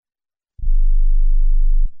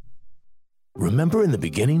Remember in the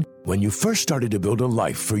beginning, when you first started to build a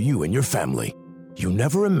life for you and your family, you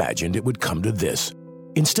never imagined it would come to this.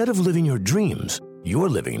 Instead of living your dreams, you're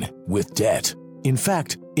living with debt. In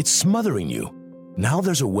fact, it's smothering you. Now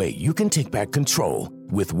there's a way you can take back control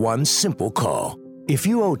with one simple call. If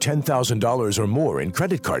you owe $10,000 or more in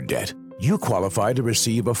credit card debt, you qualify to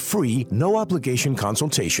receive a free, no-obligation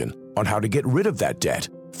consultation on how to get rid of that debt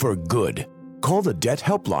for good. Call the Debt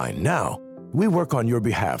Helpline now. We work on your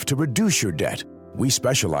behalf to reduce your debt. We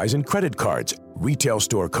specialize in credit cards, retail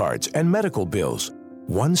store cards, and medical bills.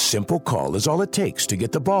 One simple call is all it takes to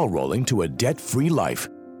get the ball rolling to a debt-free life.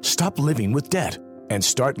 Stop living with debt and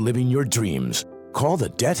start living your dreams. Call the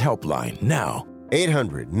Debt Helpline now.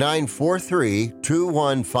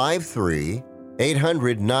 800-943-2153.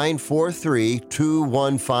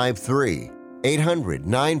 800-943-2153.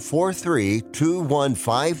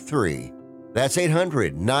 800-943-2153. That's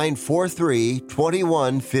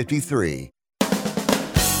 800-943-2153.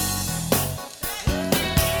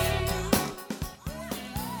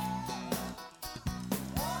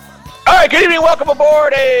 All right, good evening. Welcome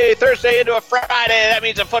aboard a Thursday into a Friday. That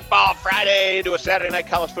means a football Friday into a Saturday night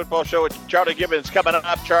college football show with Charlie Gibbons coming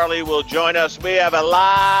up. Charlie will join us. We have a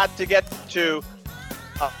lot to get to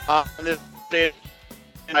on this day.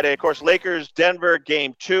 Of course, Lakers, Denver,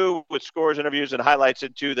 game 2 with scores, interviews, and highlights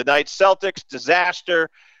into the night. Celtics, disaster.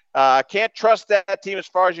 Can't trust that team as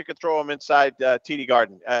far as you can throw them inside TD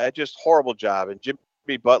Garden. Just horrible job. And Jimmy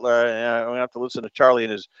Butler, I'm going to have to listen to Charlie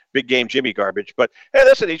and his big game Jimmy garbage. But, hey,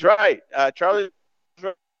 listen, he's right. Charlie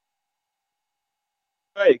was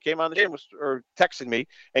right. He came on the game or texting me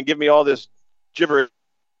and giving me all this gibberish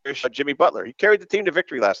of Jimmy Butler. He carried the team to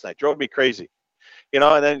victory last night. Drove me crazy. And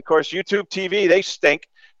then, of course, YouTube TV, they stink.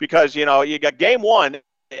 Because, you got game 1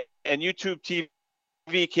 and YouTube TV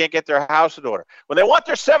can't get their house in order. When they want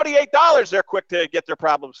their $78, they're quick to get their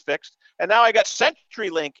problems fixed. And now I got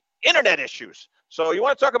CenturyLink internet issues. So you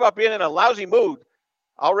want to talk about being in a lousy mood,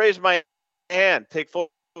 I'll raise my hand, take full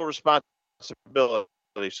responsibility.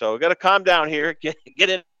 So we got to calm down here, get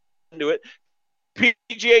into it.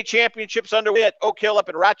 PGA Championships underway at Oak Hill up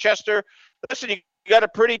in Rochester. Listen, you got a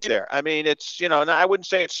pretty there. I mean, it's, I wouldn't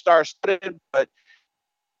say it's star-studded, but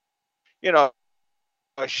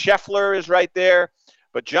Scheffler is right there,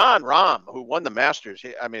 but John Rahm, who won the Masters,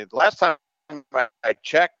 the last time I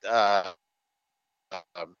checked, I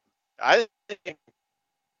think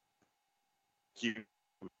he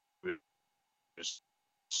was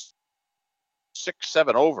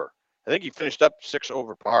 6-7 over. I think he finished up 6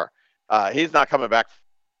 over par. He's not coming back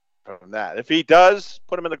from that. If he does,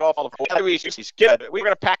 put him in the Golf Hall of Fame. He's good. We're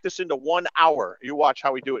going to pack this into 1 hour. You watch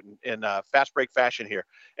how we do it in fast break fashion here.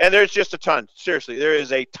 And there's just a ton. Seriously, there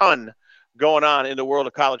is a ton going on in the world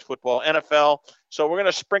of college football, NFL. So we're going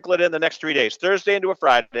to sprinkle it in the next 3 days. Thursday into a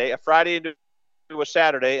Friday into a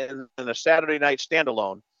Saturday, and then a Saturday night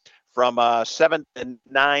standalone from 7 to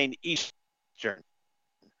 9 Eastern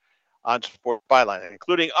on Sport Byline,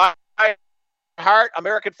 including Heart,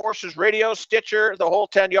 American Forces Radio, Stitcher, the whole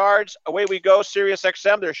 10 yards. Away we go. Sirius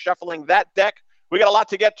XM, they're shuffling that deck. We got a lot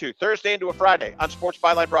to get to. Thursday into a Friday on Sports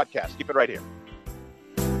Byline broadcast. Keep it right here.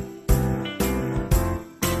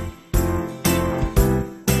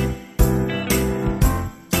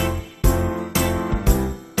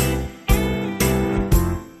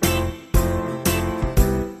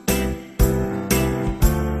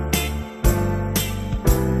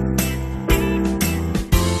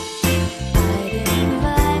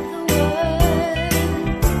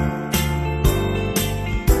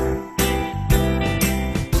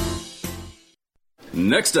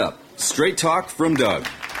 Next up, Straight Talk from Doug.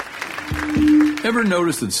 Ever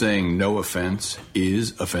notice that saying no offense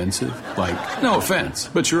is offensive? Like, no offense,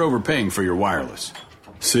 but you're overpaying for your wireless.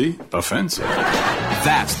 See? Offensive.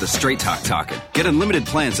 That's the Straight Talk talking. Get unlimited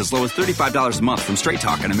plans as low as $35 a month from Straight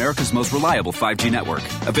Talk on America's most reliable 5G network.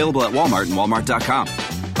 Available at Walmart and Walmart.com.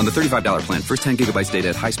 On the $35 plan, first 10 gigabytes data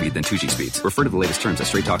at high speed, then 2G speeds. Refer to the latest terms at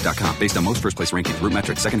straighttalk.com. Based on most first-place rankings, Root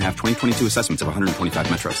Metrics, second half 2022 assessments of 125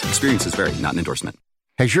 metros. Experiences vary, not an endorsement.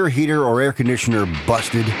 Has your heater or air conditioner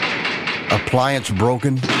busted? Appliance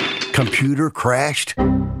broken? Computer crashed?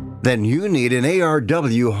 Then you need an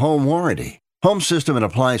ARW home warranty. Home system and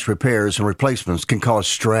appliance repairs and replacements can cause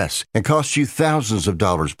stress and cost you thousands of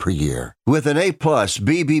dollars per year. With an A-plus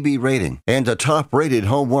BBB rating and a top-rated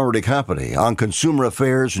home warranty company on Consumer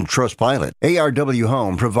Affairs and Trustpilot, ARW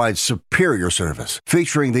Home provides superior service,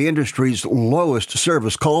 featuring the industry's lowest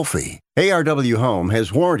service call fee. ARW Home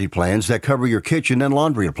has warranty plans that cover your kitchen and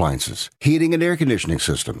laundry appliances, heating and air conditioning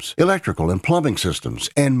systems, electrical and plumbing systems,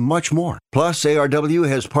 and much more. Plus, ARW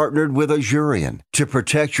has partnered with Azurian to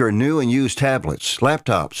protect your new and used tablets,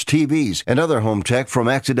 laptops, TVs, and other home tech from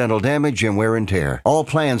accidental damage and wear and tear. All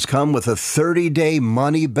plans come with a 30-day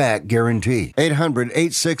money-back guarantee.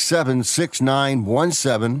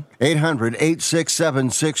 800-867-6917.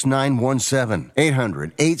 800-867-6917.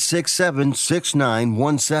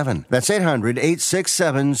 800-867-6917. That's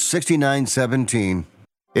 800-867-6917.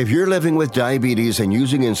 If you're living with diabetes and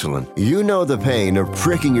using insulin, you know the pain of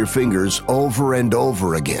pricking your fingers over and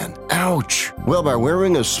over again. Ouch! Well, by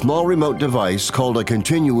wearing a small remote device called a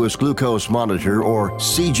continuous glucose monitor, or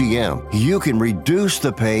CGM, you can reduce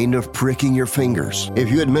the pain of pricking your fingers. If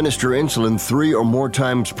you administer insulin 3 or more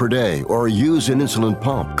times per day or use an insulin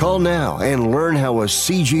pump, call now and learn how a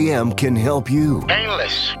CGM can help you.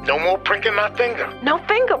 Painless. No more pricking my finger. No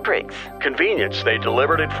finger pricks. Convenience. They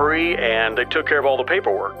delivered it free and they took care of all the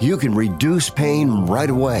paperwork. You can reduce pain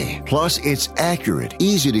right away. Plus, it's accurate,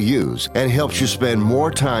 easy to use, and helps you spend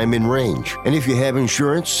more time in range. And if you have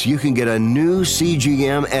insurance, you can get a new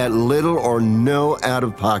CGM at little or no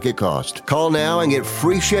out-of-pocket cost. Call now and get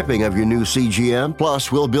free shipping of your new CGM.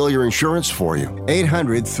 Plus, we'll bill your insurance for you.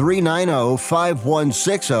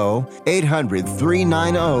 800-390-5160.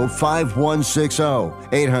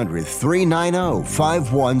 800-390-5160.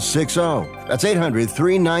 800-390-5160. That's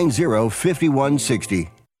 800-390-5160.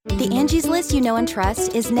 The Angie's List you know and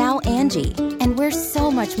trust is now Angie, and we're so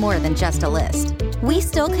much more than just a list. We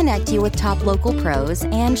still connect you with top local pros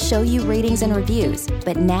and show you ratings and reviews,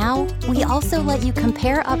 but now we also let you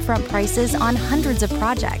compare upfront prices on hundreds of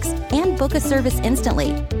projects and book a service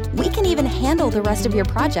instantly. We can even handle the rest of your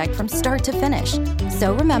project from start to finish.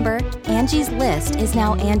 So remember, Angie's List is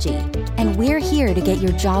now Angie, and we're here to get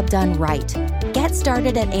your job done right. Get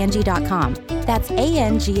started at Angie.com. That's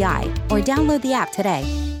ANGI, or download the app today.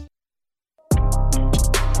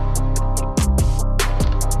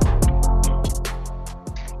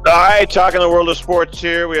 All right, talking the world of sports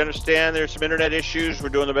here. We understand there's some internet issues. We're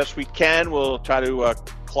doing the best we can. We'll try to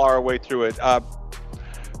claw our way through it.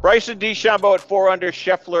 Bryson DeChambeau at 4 under,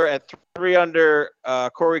 Scheffler at 3 under,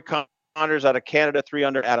 Corey Connors out of Canada 3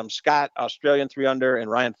 under, Adam Scott, Australian 3 under, and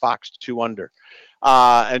Ryan Fox 2 under,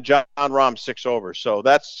 and John Rahm 6 over. So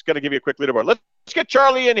that's going to give you a quick leaderboard. Let's get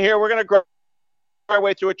Charlie in here. We're going to grow our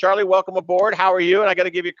way through it. Charlie, welcome aboard. How are you? And I got to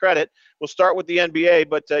give you credit. We'll start with the NBA,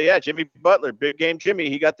 but yeah, Jimmy Butler, big game Jimmy.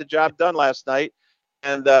 He got the job done last night.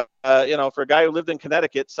 And, for a guy who lived in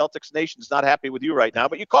Connecticut, Celtics Nation's not happy with you right now,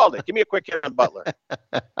 but you called it. Give me a quick hit on Butler.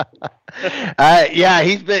 Yeah,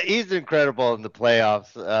 he's incredible in the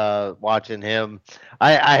playoffs, watching him.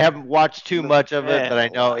 I haven't watched too much of it, but I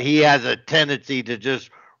know he has a tendency to just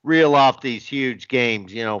reel off these huge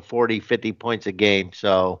games, 40, 50 points a game.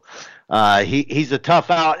 So he's a tough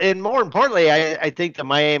out. And more importantly, I think the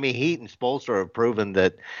Miami Heat and Spoelstra have proven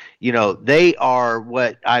that, they are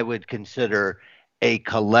what I would consider a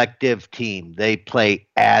collective team. They play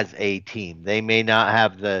as a team. They may not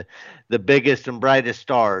have the biggest and brightest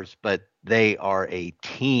stars, but they are a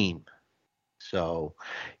team. So,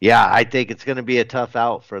 yeah, I think it's going to be a tough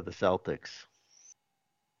out for the Celtics.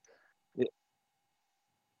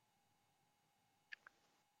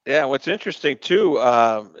 Yeah, what's interesting too,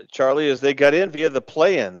 Charlie, is they got in via the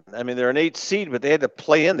play-in. I mean, they're an 8 seed, but they had to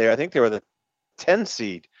play in there. I think they were the 10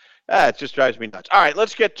 seed. It just drives me nuts. All right,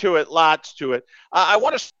 let's get to it. Lots to it. I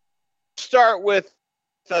want to start with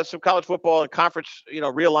some college football and conference,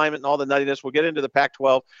 realignment and all the nuttiness. We'll get into the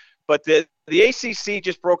Pac-12, but the ACC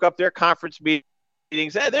just broke up their conference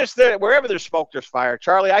meetings. Wherever there's smoke, there's fire.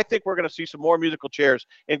 Charlie, I think we're going to see some more musical chairs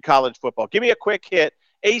in college football. Give me a quick hit.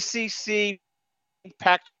 ACC,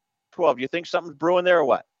 Pac-12. You think something's brewing there or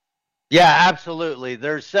what? Yeah, absolutely.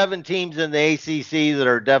 There's 7 teams in the ACC that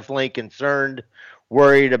are definitely concerned,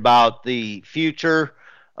 worried about the future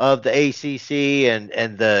of the ACC and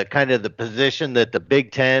the kind of the position that the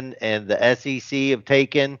Big Ten and the SEC have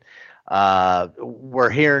taken. We're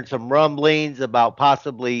hearing some rumblings about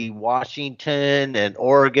possibly Washington and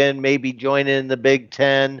Oregon maybe joining the Big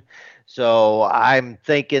Ten. So I'm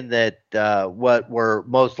thinking that what we're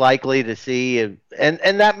most likely to see, and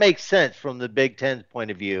that makes sense from the Big Ten's point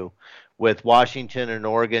of view, with Washington and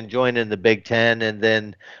Oregon joining the Big Ten, and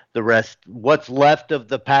then the rest, what's left of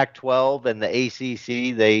the Pac-12 and the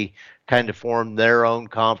ACC, they kind of form their own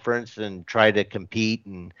conference and try to compete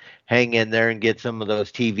and hang in there and get some of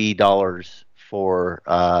those TV dollars for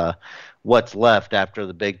what's left after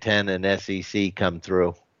the Big Ten and SEC come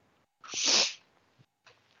through.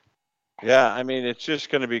 Yeah, I mean, it's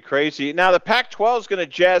just going to be crazy. Now, the Pac-12 is going to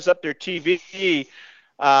jazz up their TV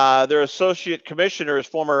Their associate commissioner is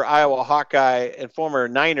former Iowa Hawkeye and former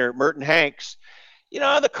Niner Merton Hanks.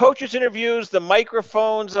 The coaches' interviews, the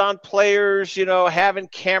microphones on players, having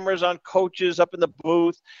cameras on coaches up in the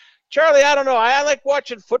booth. Charlie, I don't know. I like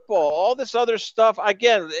watching football. All this other stuff.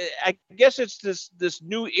 Again, I guess it's this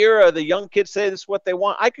new era. The young kids say this is what they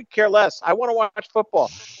want. I could care less. I want to watch football.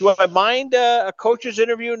 Do I mind a coach's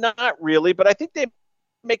interview? Not really, but I think they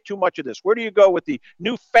make too much of this. Where do you go with the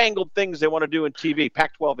newfangled things they want to do in TV,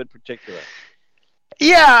 Pac-12 in particular?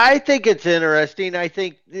 Yeah, I think it's interesting. I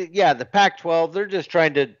think, the Pac-12, they're just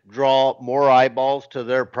trying to draw more eyeballs to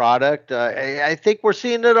their product. I think we're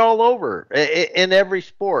seeing it all over in every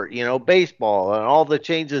sport, baseball and all the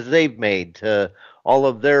changes they've made to all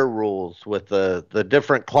of their rules with the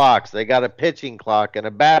different clocks. They got a pitching clock and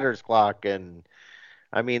a batter's clock, and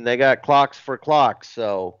they got clocks for clocks.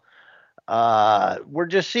 So we're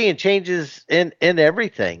just seeing changes in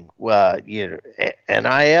everything.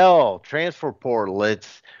 NIL, transfer portal.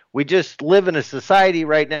 We just live in a society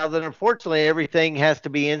right now that unfortunately everything has to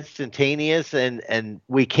be instantaneous, and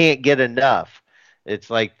we can't get enough. It's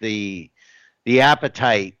like the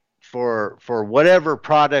appetite for whatever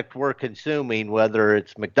product we're consuming, whether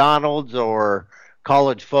it's McDonald's or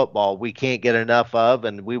college football, we can't get enough of,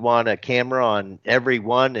 and we want a camera on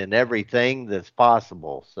everyone and everything that's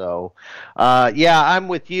possible. So, I'm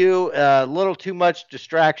with you. A little too much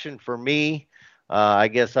distraction for me. I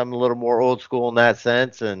guess I'm a little more old school in that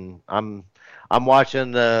sense, and I'm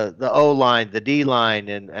watching the O line, the D line,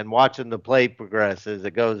 and watching the play progress as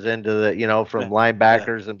it goes into the from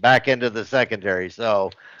linebackers and back into the secondary.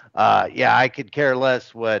 So, I could care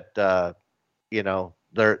less what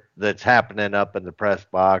that's happening up in the press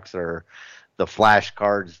box or the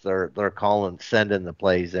flashcards they're sending the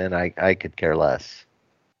plays in. I could care less.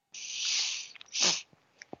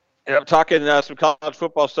 I'm talking some college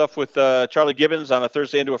football stuff with Charlie Gibbons on a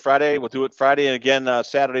Thursday into a Friday. We'll do it Friday and again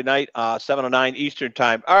Saturday night, 7 to 9 Eastern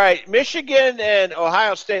time. All right, Michigan and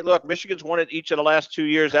Ohio State. Look, Michigan's won it each of the last 2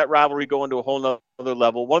 years. That rivalry going to a whole nother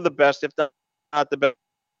level. One of the best, if not the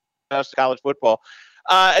best, college football.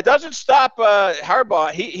 It doesn't stop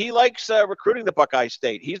Harbaugh. He likes recruiting the Buckeye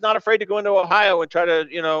State. He's not afraid to go into Ohio and try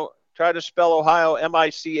to spell Ohio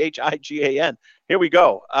Michigan. Here we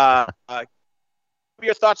go. What are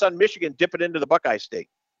your thoughts on Michigan dipping into the Buckeye State?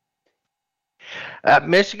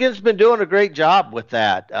 Michigan's been doing a great job with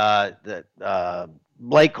that.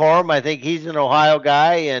 Blake Corum, I think he's an Ohio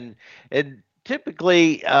guy, and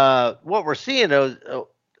typically what we're seeing is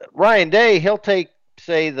Ryan Day, he'll take,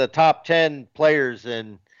 say, the top 10 players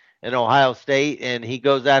in Ohio State, and he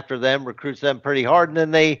goes after them, recruits them pretty hard, and then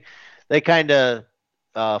they kind of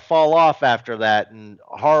fall off after that. And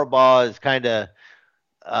Harbaugh has kind of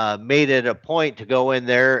made it a point to go in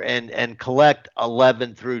there and collect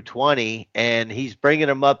 11 through 20, and he's bringing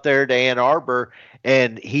them up there to Ann Arbor,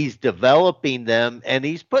 and he's developing them, and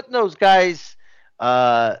he's putting those guys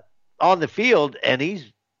on the field, and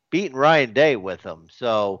he's beating Ryan Day with them.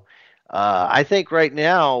 So I think right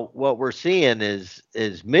now what we're seeing is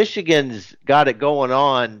Michigan's got it going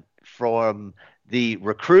on from the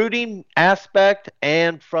recruiting aspect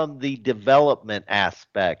and from the development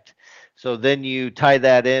aspect. So then you tie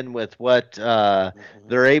that in with what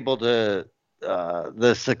they're able to,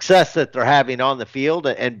 the success that they're having on the field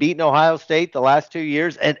and beating Ohio State the last 2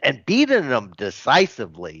 years and beating them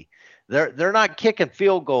decisively. They're not kicking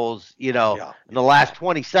field goals, in the last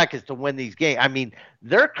 20 seconds to win these games.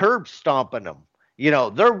 They're curb stomping them.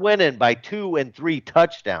 They're winning by 2 and 3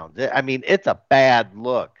 touchdowns. It's a bad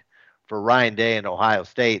look for Ryan Day and Ohio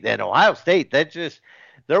State. And Ohio State,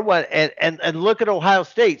 they're what, and look at Ohio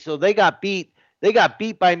State. So they got beat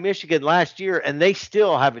by Michigan last year, and they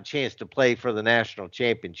still have a chance to play for the national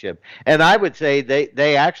championship. And I would say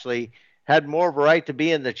they actually had more of a right to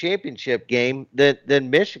be in the championship game than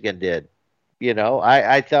Michigan did.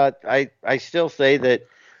 I still say that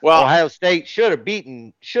Ohio State should have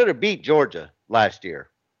beat Georgia last year.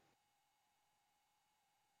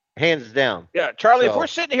 Hands down. Yeah, Charlie, if we're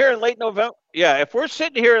sitting here in late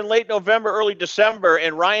November, early December,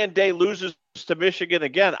 and Ryan Day loses to Michigan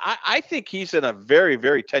again, I think he's in a very,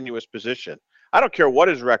 very tenuous position. I don't care what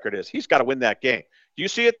his record is. He's got to win that game. Do you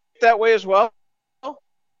see it that way as well?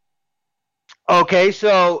 Okay,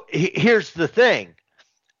 so here's the thing.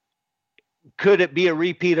 Could it be a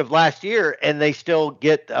repeat of last year and they still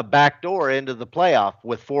get a backdoor into the playoff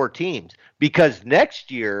with 4 teams? Because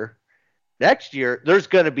next year there's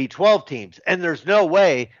going to be 12 teams, and there's no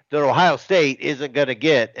way that Ohio State isn't going to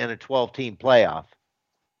get in a 12-team playoff.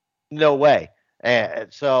 No way.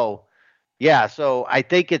 So I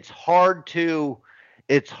think it's hard to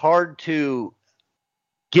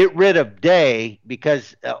get rid of Day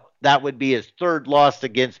because that would be his third loss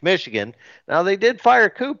against Michigan. Now, they did fire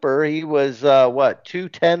Cooper. He was,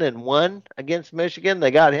 2-10-1 against Michigan.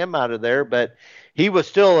 They got him out of there, but he was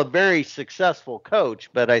still a very successful coach.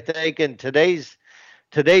 But I think in today's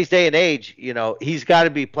day and age, he's got to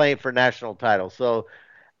be playing for national title. So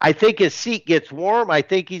I think his seat gets warm. I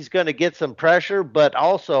think he's going to get some pressure. But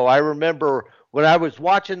also, I remember when I was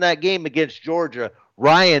watching that game against Georgia,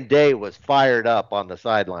 Ryan Day was fired up on the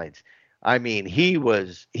sidelines. I mean, he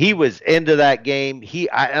was into that game.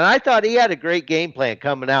 I thought he had a great game plan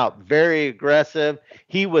coming out, very aggressive.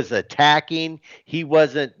 He was attacking. He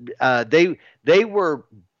wasn't. They were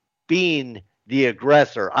being the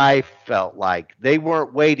aggressor. I felt like they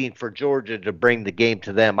weren't waiting for Georgia to bring the game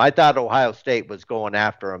to them. I thought Ohio State was going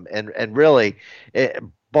after them, and really,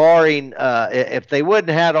 barring if they wouldn't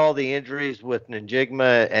have had all the injuries with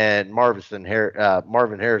Njigma and Marvin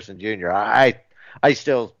Harrison Jr., I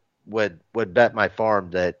still would bet my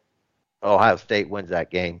farm that Ohio State wins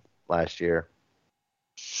that game last year.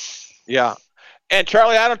 Yeah, and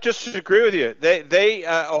Charlie, I don't disagree with you. They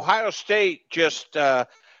Ohio State just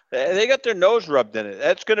they got their nose rubbed in it.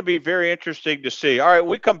 That's going to be very interesting to see. All right,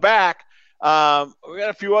 we come back. We got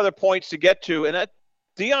a few other points to get to, and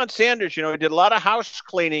Deion Sanders, he did a lot of house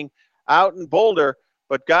cleaning out in Boulder.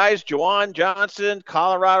 But guys, Juwan Johnson,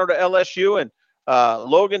 Colorado to LSU, and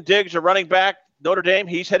Logan Diggs, a running back, Notre Dame,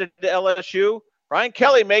 he's headed to LSU. Brian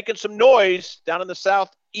Kelly making some noise down in the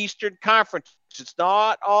Southeastern Conference. It's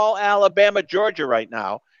not all Alabama, Georgia right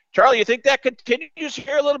now. Charlie, you think that continues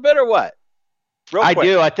here a little bit or what? I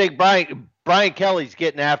do. I think Brian Kelly's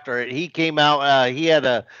getting after it. He came out. He had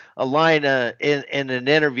a line in an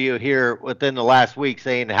interview here within the last week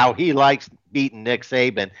saying how he likes beating Nick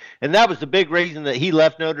Saban, and that was the big reason that he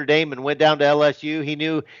left Notre Dame and went down to LSU. He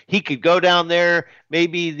knew he could go down there.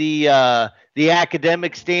 Maybe the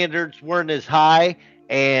academic standards weren't as high,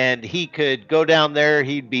 and he could go down there.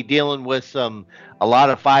 He'd be dealing with a lot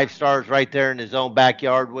of 5 stars right there in his own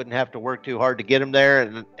backyard. Wouldn't have to work too hard to get him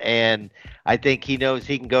there, and I think he knows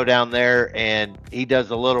he can go down there and he does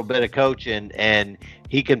a little bit of coaching and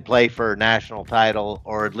he can play for a national title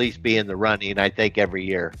or at least be in the running, I think, every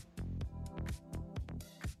year.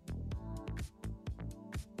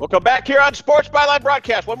 We'll come back here on Sports Byline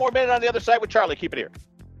Broadcast. One more minute on the other side with Charlie. Keep it here.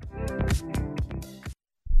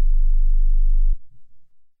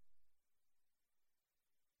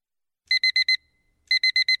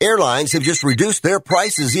 Airlines have just reduced their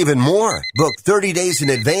prices even more. Book 30 days in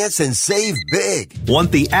advance and save big.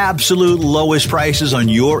 Want the absolute lowest prices on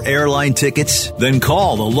your airline tickets? Then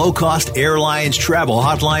call the Low Cost Airlines Travel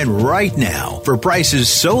Hotline right now for prices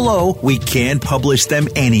so low we can't publish them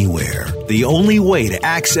anywhere. The only way to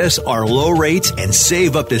access our low rates and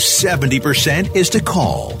save up to 70% is to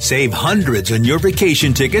call. Save hundreds on your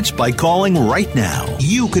vacation tickets by calling right now.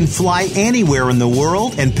 You can fly anywhere in the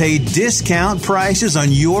world and pay discount prices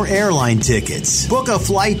on your airline tickets. Book a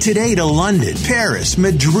flight today to London, Paris,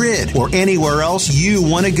 Madrid, or anywhere else you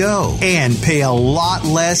want to go and pay a lot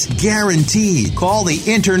less guaranteed. Call the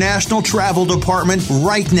International Travel Department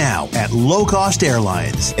right now at Low Cost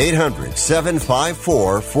Airlines.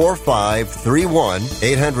 800-754-4531.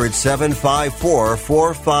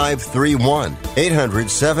 800-754-4531.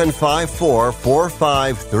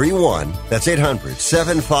 800-754-4531. That's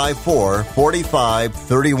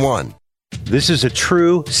 800-754-4531. This is a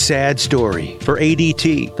true, sad story for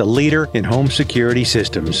ADT, the leader in home security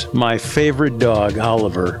systems. My favorite dog,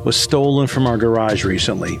 Oliver, was stolen from our garage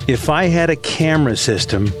recently. If I had a camera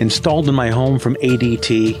system installed in my home from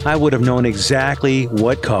ADT, I would have known exactly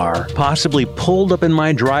what car possibly pulled up in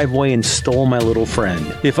my driveway and stole my little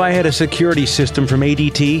friend. If I had a security system from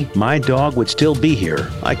ADT, my dog would still be here.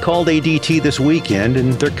 I called ADT this weekend,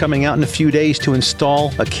 and they're coming out in a few days to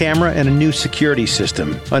install a camera and a new security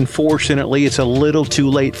system. Unfortunately, it's a little too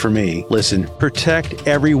late for me. Listen, protect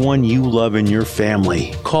everyone you love in your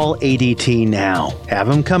family. Call ADT now. Have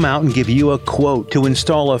them come out and give you a quote to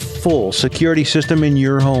install a full security system in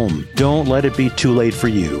your home. Don't let it be too late for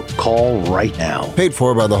you. Call right now. Paid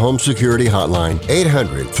for by the Home Security Hotline.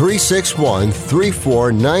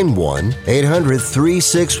 800-361-3491.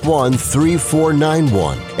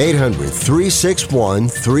 800-361-3491.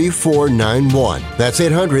 800-361-3491. That's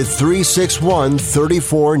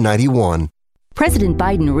 800-361-3491. President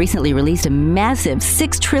Biden recently released a massive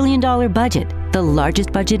 $6 trillion budget, the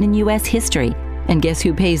largest budget in U.S. history. And guess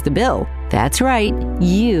who pays the bill? That's right,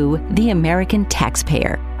 you, the American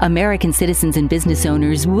taxpayer. American citizens and business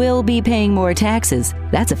owners will be paying more taxes.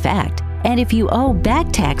 That's a fact. And if you owe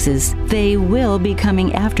back taxes, they will be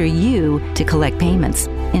coming after you to collect payments.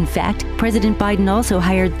 In fact, President Biden also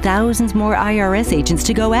hired thousands more IRS agents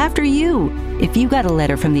to go after you. If you got a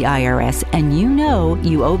letter from the IRS and you know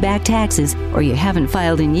you owe back taxes or you haven't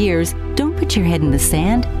filed in years, don't put your head in the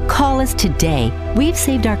sand. Call us today. We've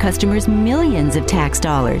saved our customers millions of tax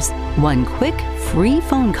dollars. One quick, free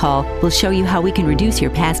phone call will show you how we can reduce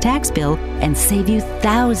your past tax bill and save you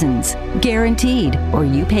thousands. Guaranteed, or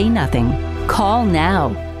you pay nothing. Call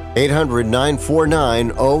now.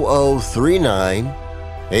 800-949-0039.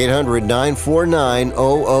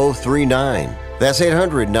 800-949-0039. That's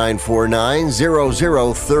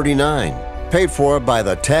 800-949-0039. Paid for by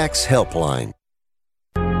the Tax Helpline.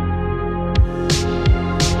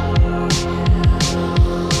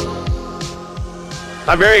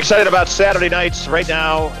 I'm very excited about Saturday nights right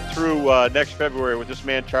now through next February with this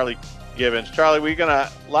man, Charlie Gibbons. Charlie, we're going to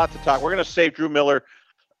lot to talk. We're going to save Drew Miller,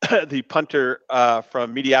 the punter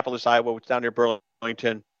from Mediapolis, Iowa, which is down near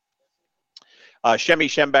Burlington. Shemmy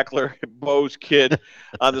Schembeckler, Bo's kid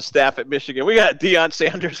on the staff at Michigan. We got Deion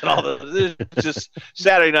Sanders and all this. It's just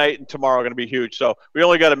Saturday night and tomorrow are going to be huge. So we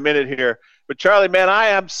only got a minute here. But, Charlie, man, I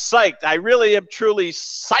am psyched. I really am truly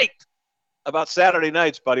psyched about Saturday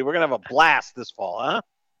nights, buddy. We're going to have a blast this fall, huh?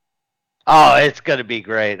 Oh, it's going to be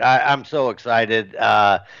great. I'm so excited.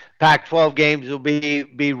 Pac-12 games will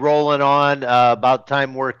be rolling on about the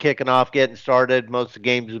time we're kicking off, getting started. Most of the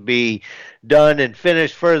games will be done and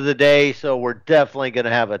finished for the day, so we're definitely going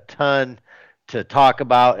to have a ton to talk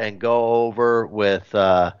about and go over with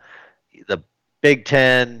the Big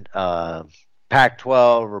Ten,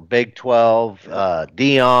 Pac-12 or Big 12,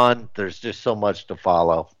 Deion. There's just so much to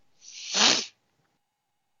follow.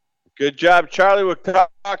 Good job, Charlie. We'll talk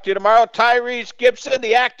to you tomorrow. Tyrese Gibson,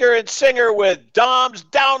 the actor and singer with Dom's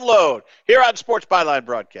Download here on Sports Byline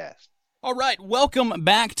Broadcast. All right, welcome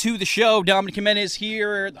back to the show. Dominic Jimenez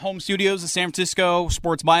here at the home studios of San Francisco,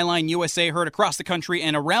 Sports Byline USA, heard across the country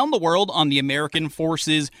and around the world on the American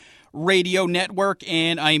Forces Radio Network,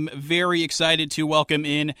 and I'm very excited to welcome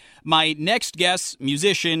in my next guest,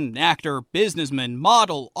 musician, actor, businessman,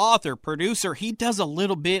 model, author, producer. He does a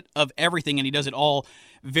little bit of everything, and he does it all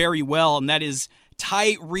very well, and that is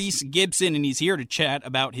Tyrese Gibson, and he's here to chat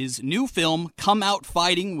about his new film, Come Out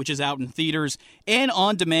Fighting, which is out in theaters and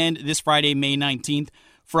on demand this Friday, May 19th,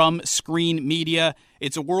 from Screen Media.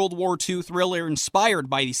 It's a World War II thriller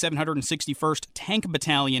inspired by the 761st Tank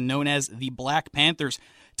Battalion known as the Black Panthers.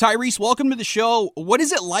 Tyrese, welcome to the show. What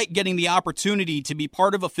is it like getting the opportunity to be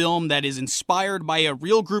part of a film that is inspired by a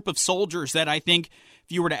real group of soldiers that I think,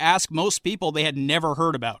 if you were to ask most people, they had never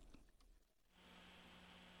heard about?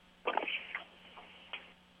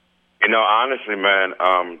 You know, honestly, man,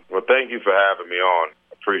 well, thank you for having me on.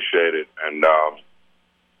 Appreciate it. And I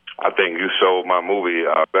think you sold my movie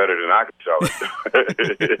better than I could sell it.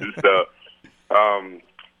 So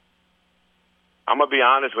I'm going to be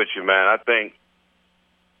honest with you, man. I think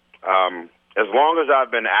as long as I've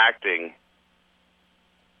been acting,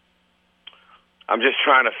 I'm just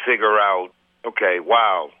trying to figure out, okay,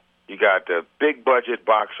 wow, you got the big budget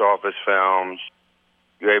box office films.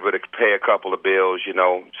 You're able to pay a couple of bills, you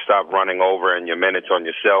know, stop running over in your minutes on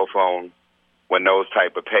your cell phone when those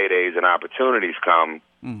type of paydays and opportunities come.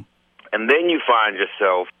 And then you find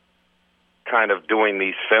yourself kind of doing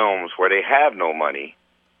these films where they have no money,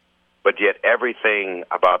 but yet everything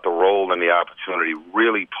about the role and the opportunity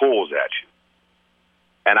really pulls at you.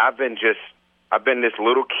 And I've been this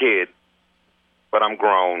little kid, but I'm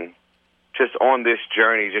grown, just on this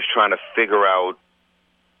journey, just trying to figure out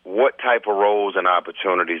what type of roles and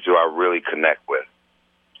opportunities do I really connect with?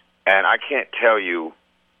 And I can't tell you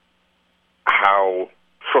how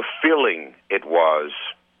fulfilling it was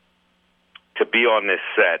to be on this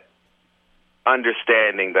set,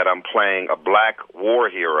 understanding that I'm playing a black war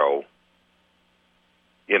hero,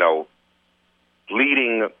 you know,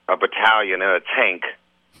 leading a battalion in a tank,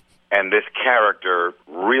 and this character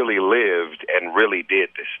really lived and really did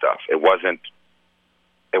this stuff. It wasn't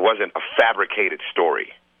a fabricated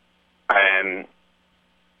story. And,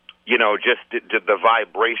 you know, just the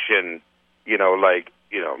vibration, you know, like,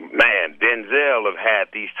 you know, man, Denzel have had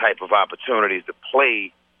these type of opportunities to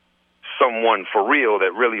play someone for real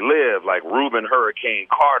that really lived, like Reuben Hurricane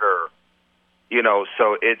Carter, you know,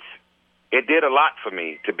 so it did a lot for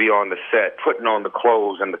me to be on the set, putting on the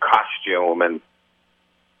clothes and the costume. And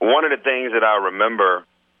one of the things that I remember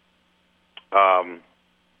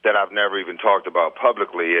that I've never even talked about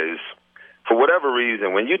publicly is, for whatever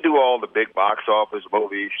reason, when you do all the big box office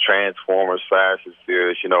movies, Transformers, Fast and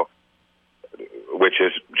Furious, you know, which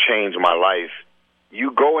has changed my life, you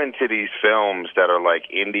go into these films that are like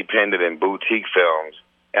independent and boutique films,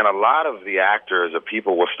 And a lot of the actors or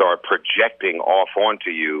people will start projecting off onto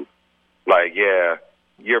you, like, yeah,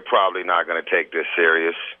 you're probably not going to take this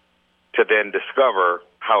serious, to then discover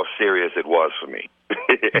how serious it was for me.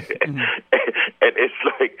 And it's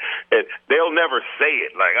like, they'll never say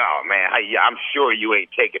it like, oh, man, I'm sure you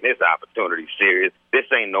ain't taking this opportunity serious. This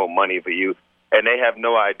ain't no money for you. And they have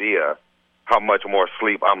no idea how much more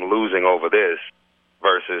sleep I'm losing over this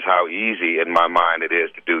versus how easy in my mind it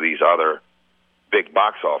is to do these other big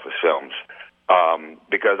box office films.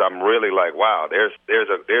 Because I'm really like, wow, there's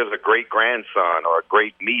a great grandson or a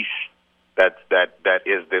great niece that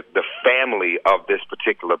is the family of this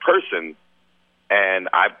particular person, and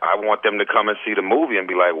I want them to come and see the movie and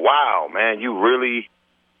be like, wow, man, you really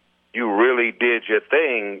did your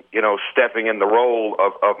thing, stepping in the role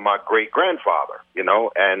of my great grandfather,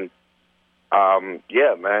 and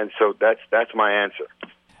yeah, man. So that's my answer.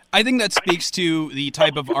 I think that speaks to the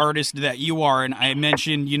type of artist that you are. And I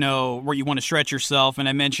mentioned, where you want to stretch yourself. And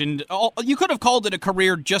I mentioned you could have called it a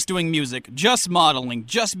career just doing music, just modeling,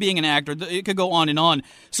 just being an actor. It could go on and on.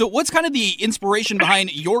 So what's kind of the inspiration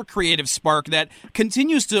behind your creative spark that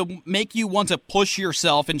continues to make you want to push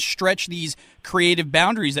yourself and stretch these creative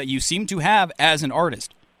boundaries that you seem to have as an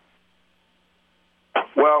artist?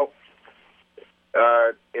 Well,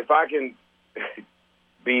 if I can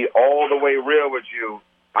be all the way real with you,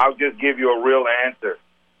 I'll just give you a real answer.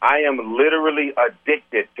 I am literally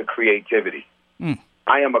addicted to creativity.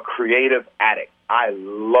 I am a creative addict. I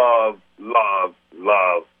love, love,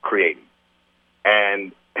 love creating.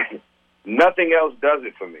 And nothing else does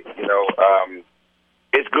it for me.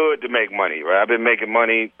 It's good to make money, right? I've been making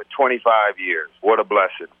money for 25 years. What a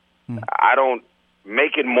blessing.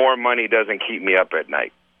 Making more money doesn't keep me up at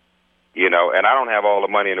night. And I don't have all the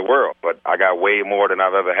money in the world, but I got way more than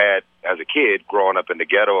I've ever had as a kid growing up in the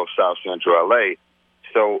ghetto of South Central L.A.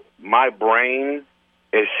 So my brain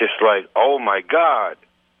is just like, oh, my God,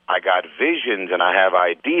 I got visions and I have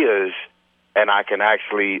ideas, and I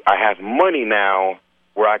have money now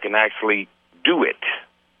where I can actually do it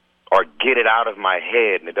or get it out of my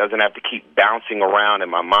head, and it doesn't have to keep bouncing around in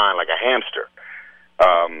my mind like a hamster.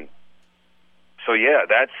 So, yeah,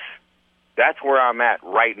 that's where I'm at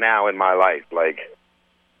right now in my life. Like,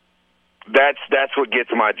 that's what gets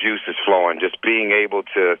my juices flowing, just being able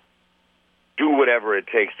to do whatever it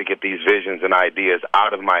takes to get these visions and ideas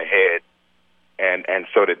out of my head, and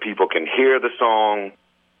so that people can hear the song,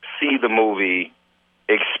 see the movie,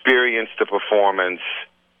 experience the performance,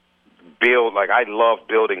 build. Like, I love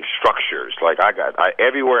building structures. Like,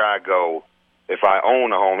 everywhere I go, if I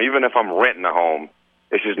own a home, even if I'm renting a home,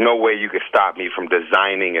 there's just no way you can stop me from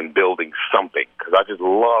designing and building something, because I just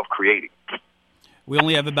love creating. We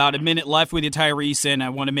only have about a minute left with you, Tyrese, and I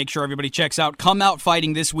want to make sure everybody checks out Come Out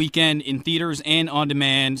Fighting this weekend in theaters and on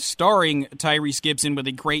demand, starring Tyrese Gibson with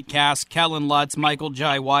a great cast, Kellen Lutz, Michael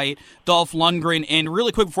Jai White, Dolph Lundgren. And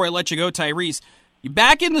really quick before I let you go, Tyrese, you're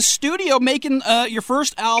back in the studio making your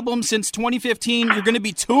first album since 2015. You're going to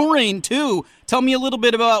be touring, too. Tell me a little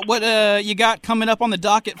bit about what you got coming up on the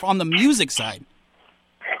docket on the music side.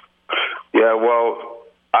 Yeah, well,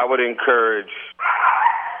 I would encourage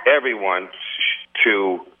everyone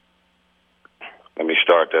to, let me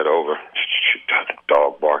start that over.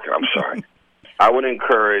 Dog barking, I'm sorry. I would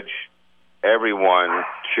encourage everyone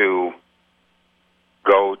to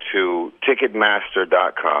go to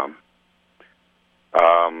Ticketmaster.com.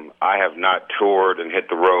 I have not toured and hit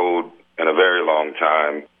the road in a very long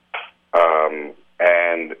time.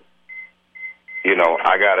 And,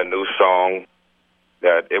 I got a new song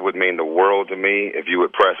that it would mean the world to me if you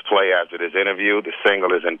would press play after this interview. The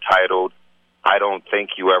single is entitled I Don't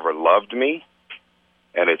Think You Ever Loved Me,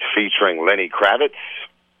 and it's featuring Lenny Kravitz.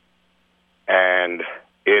 And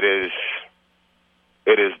it is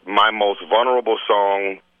my most vulnerable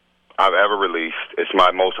song I've ever released. It's my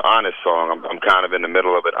most honest song. I'm kind of in the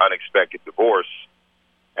middle of an unexpected divorce,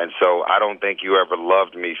 and so I Don't Think You Ever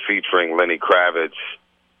Loved Me featuring Lenny Kravitz.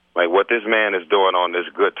 Like, what this man is doing on this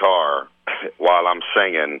guitar while I'm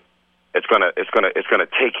singing, it's gonna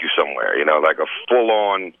take you somewhere, like a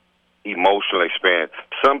full-on emotional experience.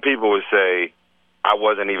 Some people would say I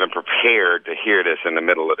wasn't even prepared to hear this in the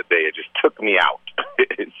middle of the day. It just took me out.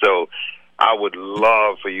 So I would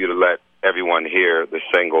love for you to let everyone hear the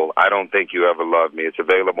single, I Don't Think You Ever Loved Me. It's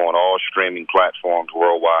available on all streaming platforms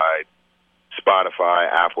worldwide,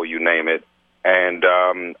 Spotify, Apple, you name it. And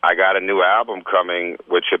I got a new album coming,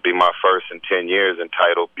 which should be my first in 10 years,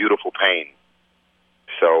 entitled Beautiful Pain.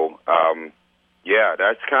 So, yeah,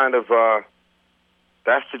 that's kind of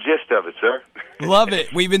That's the gist of it, sir. Love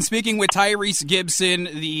it. We've been speaking with Tyrese Gibson.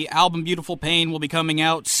 The album Beautiful Pain will be coming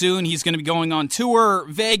out soon. He's going to be going on tour,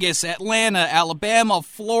 Vegas, Atlanta, Alabama,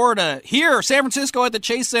 Florida, here, San Francisco at the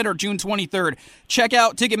Chase Center, June 23rd. Check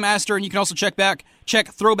out Ticketmaster, and you can also check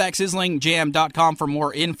throwbacksizzlingjam.com for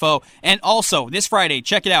more info. And also, this Friday,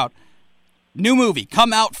 check it out. New movie,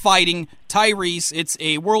 Come Out Fighting, Tyrese. It's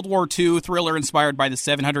a World War II thriller inspired by the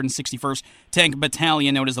 761st Tank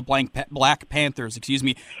Battalion, known as the Black Panthers.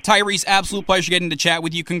 Tyrese, absolute pleasure getting to chat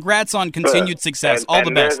with you. Congrats on continued success. All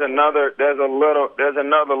the best. There's another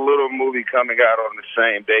little movie coming out on the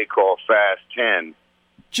same day called Fast 10.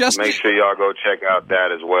 Just make sure y'all go check out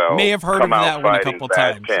that as well. May have heard of that one a couple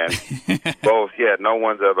times. Both, no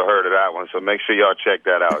one's ever heard of that one, so make sure y'all check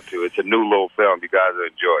that out too. It's a new little film. You guys will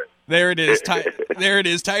enjoy it. There it is. There it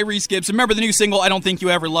is. Tyrese Gibson. Remember the new single, I Don't Think You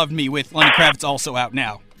Ever Loved Me, with Lenny Kravitz, also out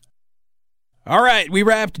now. All right, we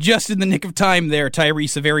wrapped just in the nick of time there.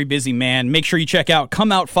 Tyrese, a very busy man. Make sure you check out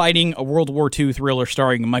Come Out Fighting, a World War II thriller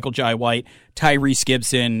starring Michael Jai White, Tyrese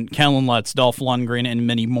Gibson, Kellen Lutz, Dolph Lundgren, and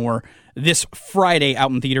many more this Friday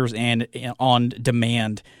out in theaters and on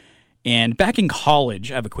demand. And back in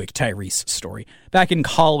college, I have a quick Tyrese story. Back in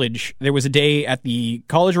college, there was a day at the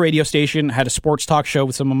college radio station. I had a sports talk show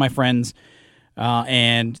with some of my friends,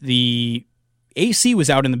 and the AC was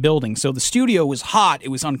out in the building. So the studio was hot. It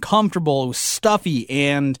was uncomfortable. It was stuffy.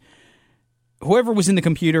 And whoever was in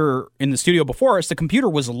the studio before us, the computer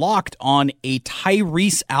was locked on a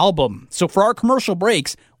Tyrese album. So for our commercial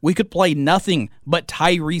breaks, we could play nothing but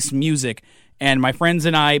Tyrese music. And my friends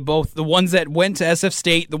and I, both the ones that went to SF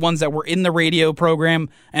State, the ones that were in the radio program,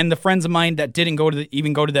 and the friends of mine that didn't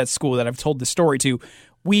even go to that school that I've told the story to,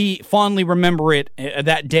 we fondly remember it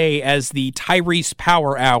that day as the Tyrese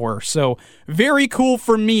Power Hour. So very cool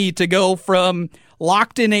for me to go from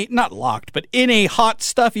in a hot,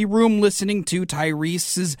 stuffy room listening to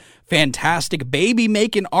Tyrese's fantastic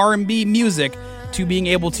baby-making R&B music to being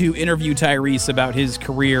able to interview Tyrese about his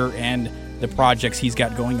career and the projects he's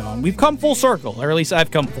got going on. We've come full circle, or at least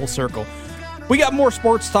I've come full circle. We got more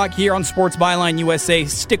sports talk here on Sports Byline USA.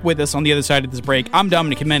 Stick with us on the other side of this break. I'm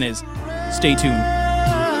Dominic Jimenez. Stay tuned.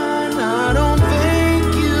 I don't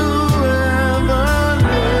think you ever loved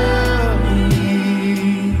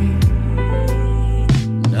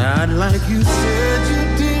me, not like you said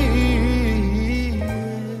you did.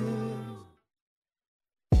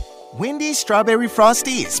 Wendy's Strawberry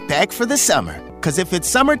Frosty is back for the summer. Because if it's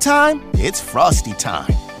summertime, it's Frosty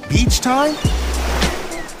time. Beach time?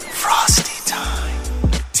 Frosty time.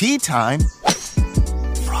 Tea time?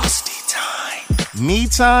 Frosty time. Me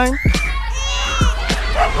time?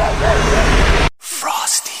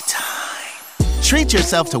 Frosty time. Treat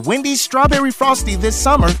yourself to Wendy's Strawberry Frosty this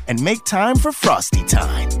summer and make time for Frosty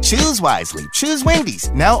time. Choose wisely. Choose Wendy's.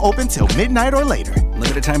 Now open till midnight or later.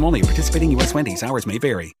 Limited time only. Participating U.S. Wendy's. Hours may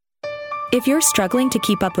vary. If you're struggling to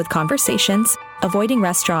keep up with conversations, avoiding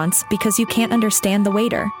restaurants because you can't understand the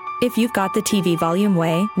waiter, if you've got the TV volume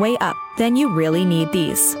way up, then you really need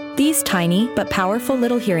these. These tiny but powerful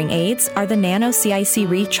little hearing aids are the Nano CIC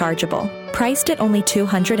Rechargeable, priced at only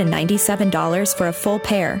 $297 for a full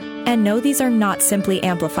pair. And no, these are not simply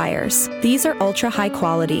amplifiers. These are ultra high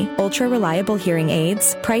quality, ultra reliable hearing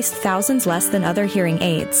aids, priced thousands less than other hearing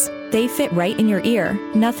aids. They fit right in your ear,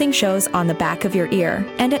 nothing shows on the back of your ear,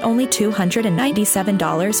 and at only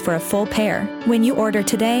 $297 for a full pair. When you order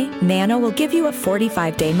today, Nano will give you a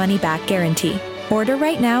 45-day money-back guarantee. Order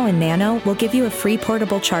right now and Nano will give you a free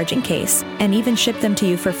portable charging case and even ship them to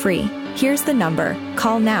you for free. Here's the number.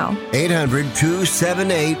 Call now.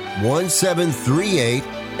 800-278-1738.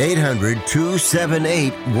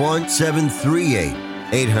 800-278-1738.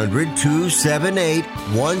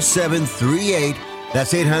 800-278-1738.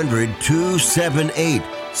 That's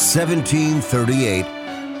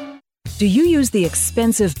 800-278-1738. Do you use the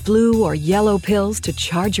expensive blue or yellow pills to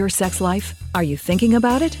charge your sex life? Are you thinking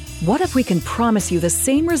about it? What if we can promise you the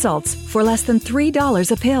same results for less than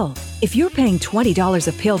 $3 a pill? If you're paying $20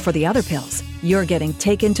 a pill for the other pills, you're getting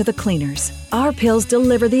taken to the cleaners. Our pills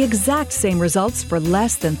deliver the exact same results for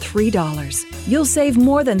less than $3. You'll save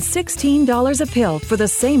more than $16 a pill for the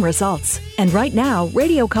same results. And right now,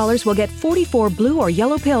 radio callers will get 44 blue or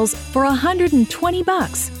yellow pills for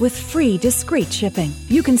 $120 with free discreet shipping.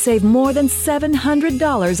 You can save more than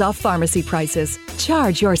 $700 off pharmacy prices.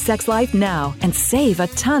 Charge your sex life now and save a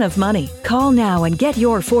ton of money. Call now and get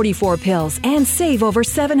your 44 pills and save over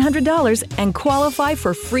 $700 and qualify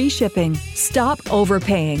for free shipping. Stop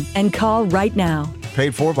overpaying and call right now.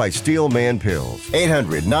 Paid for by Steel Man Pills.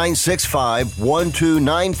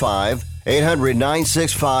 800-965-1295.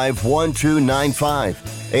 800-965-1295.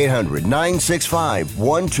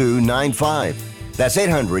 800-965-1295. That's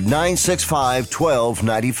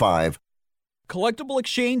 800-965-1295. Collectible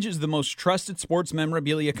Exchange is the most trusted sports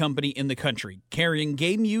memorabilia company in the country, carrying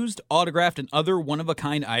game-used, autographed, and other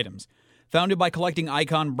one-of-a-kind items. Founded by collecting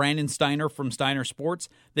icon Brandon Steiner from Steiner Sports,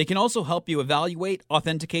 they can also help you evaluate,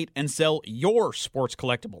 authenticate, and sell your sports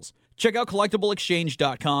collectibles. Check out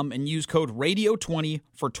collectibleexchange.com and use code RADIO20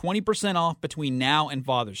 for 20% off between now and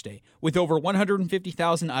Father's Day. With over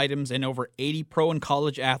 150,000 items and over 80 pro and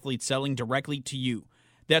college athletes selling directly to you.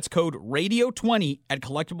 That's code RADIO20 at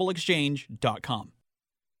collectibleexchange.com.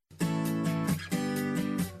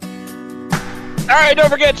 All right, don't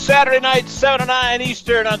forget, Saturday night, 7 to 9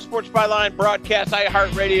 Eastern on Sports Byline broadcast,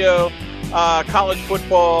 iHeartRadio, college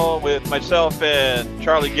football with myself and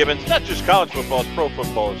Charlie Gibbons. Not just college football, it's pro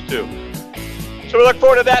football too. So we look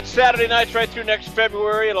forward to that Saturday nights right through next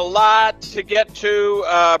February, and a lot to get to.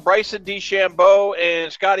 Bryson DeChambeau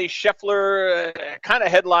and Scotty Scheffler kind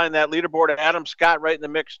of headline that leaderboard, and Adam Scott right in the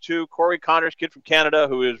mix too. Corey Connors, kid from Canada,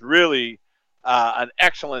 who is really an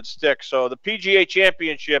excellent stick. So the PGA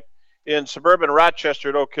Championship in suburban Rochester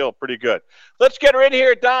at Oak Hill, pretty good. Let's get her in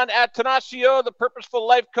here, Don Atanasio, the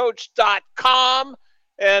purposefullifecoach.com.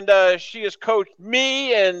 And she has coached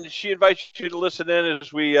me, and she invites you to listen in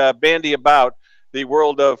as we bandy about the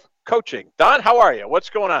world of coaching. Don, how are you? What's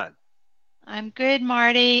going on? I'm good,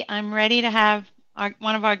 Marty. I'm ready to have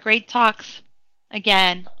one of our great talks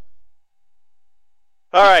again.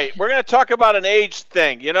 All right, we're going to talk about an age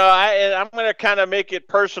thing. You know, I'm going to kind of make it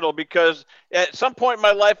personal because at some point in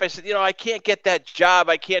my life I said, I can't get that job.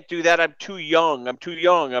 I can't do that. I'm too young. I'm too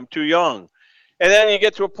young. I'm too young. And then you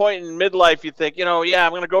get to a point in midlife, you think, yeah,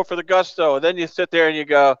 I'm going to go for the gusto. And then you sit there and you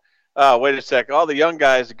go, oh, wait a second. All the young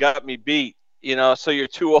guys got me beat, so you're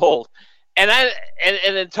too old. And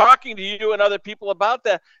in talking to you and other people about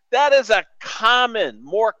that, that is a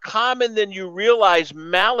more common than you realize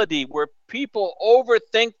malady where people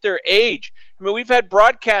overthink their age. I mean, we've had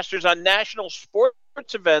broadcasters on national sports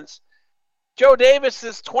events. Joe Davis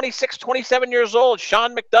is 26, 27 years old.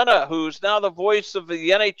 Sean McDonough, who's now the voice of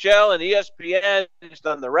the NHL and ESPN, he's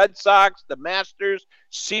done the Red Sox, the Masters,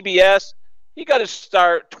 CBS. He got his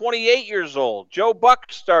start 28 years old. Joe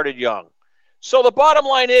Buck started young. So the bottom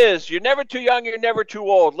line is, you're never too young, you're never too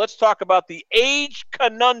old. Let's talk about the age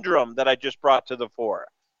conundrum that I just brought to the fore.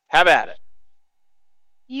 Have at it.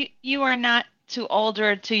 You are not too old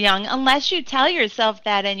or too young unless you tell yourself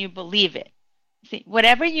that and you believe it. See,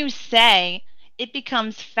 whatever you say, it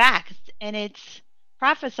becomes fact, and it's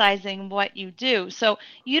prophesizing what you do. So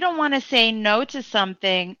you don't want to say no to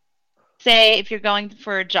something. Say if you're going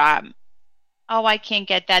for a job, oh, I can't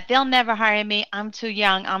get that. They'll never hire me. I'm too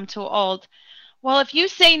young. I'm too old. Well, if you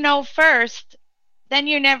say no first, then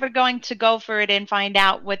you're never going to go for it and find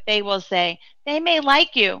out what they will say. They may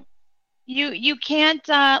like you. You can't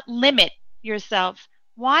limit yourself.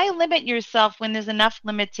 Why limit yourself when there's enough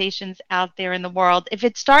limitations out there in the world? If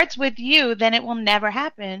it starts with you, then it will never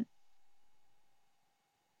happen.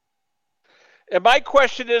 And my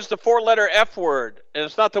question is the four-letter F word, and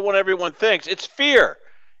it's not the one everyone thinks. It's fear.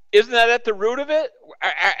 Isn't that at the root of it?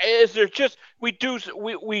 Is there just we do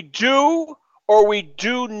or we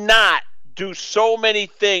do not do so many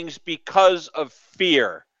things because of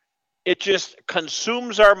fear? It just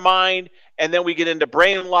consumes our mind, and then we get into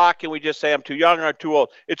brain lock, and we just say, I'm too young or I'm too old.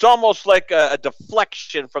 It's almost like a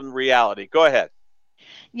deflection from reality. Go ahead.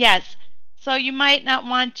 Yes. So you might not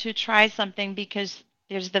want to try something because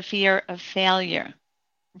there's the fear of failure,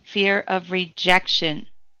 fear of rejection.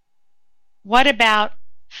 What about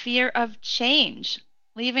fear of change,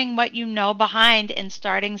 leaving what you know behind and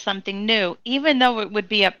starting something new? Even though it would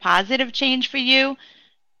be a positive change for you,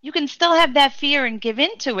 you can still have that fear and give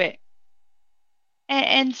into it.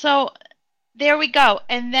 And so there we go.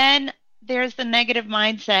 And then there's the negative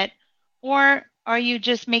mindset. Or are you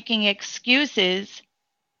just making excuses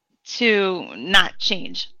to not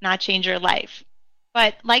change your life?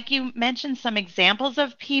 But like you mentioned some examples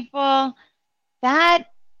of people, that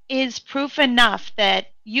is proof enough that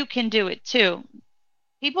you can do it too.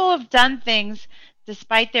 People who have done things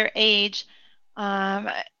despite their age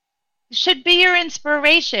should be your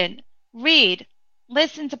inspiration. Read,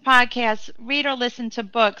 listen to podcasts, read or listen to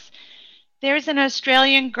books. There's an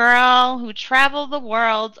Australian girl who traveled the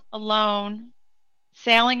world alone,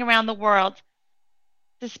 sailing around the world.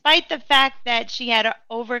 Despite the fact that she had to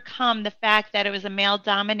overcome the fact that it was a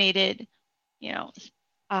male-dominated,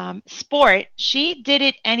 sport, she did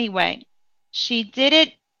it anyway. She did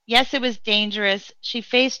it. Yes, it was dangerous. She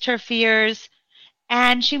faced her fears,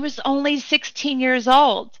 and she was only 16 years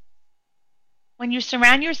old. When you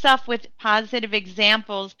surround yourself with positive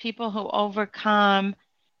examples, people who overcome,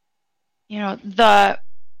 the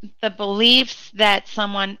the beliefs that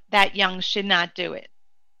someone that young should not do it.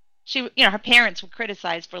 Her parents were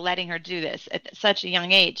criticized for letting her do this at such a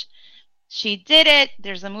young age. She did it.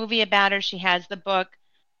 There's a movie about her. She has the book.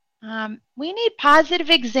 We need positive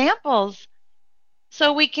examples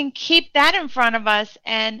so we can keep that in front of us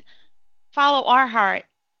and follow our heart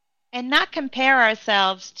and not compare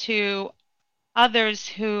ourselves to others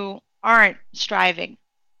who aren't striving.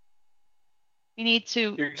 We need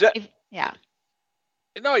to, yeah.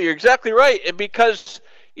 No, you're exactly right. And because,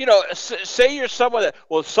 say you're someone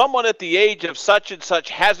at the age of such and such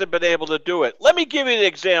hasn't been able to do it. Let me give you an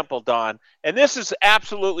example, Don. And this is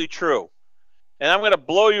absolutely true. And I'm going to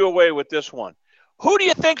blow you away with this one. Who do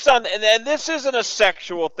you think's on, and this isn't a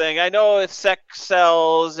sexual thing. I know it's sex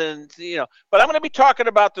sells but I'm going to be talking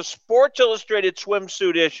about the Sports Illustrated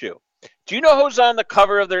swimsuit issue. Do you know who's on the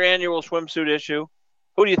cover of their annual swimsuit issue?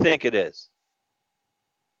 Who do you think it is?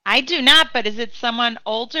 I do not, but is it someone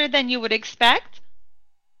older than you would expect?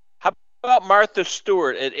 How about Martha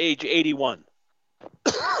Stewart at age 81?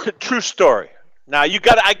 True story. Now I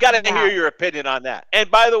got to hear your opinion on that. And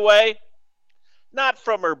by the way, not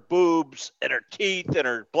from her boobs and her teeth and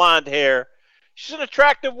her blonde hair. She's an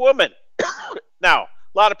attractive woman. Now, a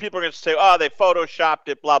lot of people are going to say, oh, they photoshopped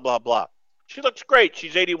it, blah, blah, blah. She looks great.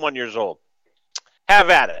 She's 81 years old. Have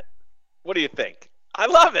at it. What do you think? I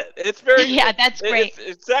love it. It's very yeah, that's great.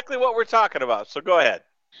 It's exactly what we're talking about. So go ahead.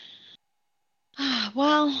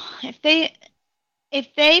 Well, if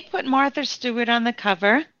they put Martha Stewart on the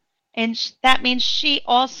cover, and that means she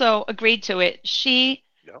also agreed to it. She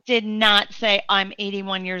did not say, I'm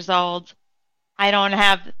 81 years old. I don't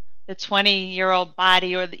have the 20-year-old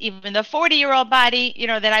body or even the 40-year-old body,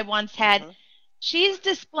 that I once had. Mm-hmm. She's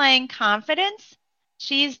displaying confidence.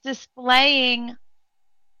 She's displaying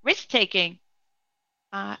risk-taking.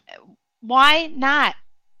 Why not?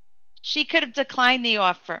 She could have declined the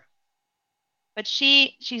offer. But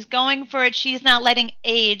she's going for it. She's not letting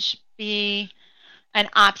age be an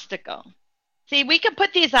obstacle. See, we can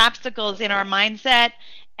put these obstacles in our mindset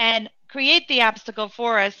and create the obstacle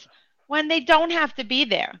for us when they don't have to be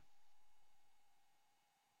there.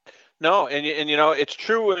 No, and it's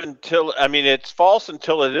true it's false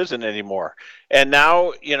until it isn't anymore. And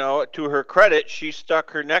now, to her credit, she stuck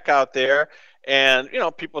her neck out there, and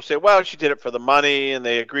people say, well, she did it for the money, and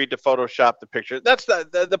they agreed to Photoshop the picture. That's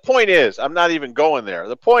the point is, I'm not even going there.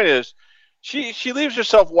 The point is, she leaves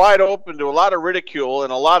herself wide open to a lot of ridicule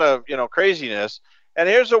and a lot of craziness. And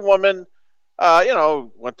here's a woman,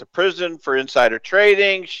 went to prison for insider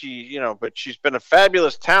trading. But she's been a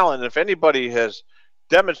fabulous talent. If anybody has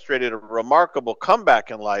demonstrated a remarkable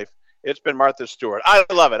comeback in life, it's been Martha Stewart. I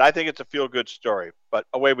love it. I think it's a feel-good story, but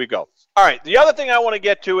away we go. All right, the other thing I want to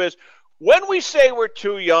get to is when we say we're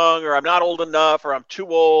too young or I'm not old enough or I'm too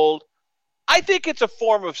old, I think it's a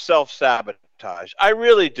form of self-sabotage. I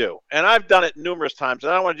really do, and I've done it numerous times,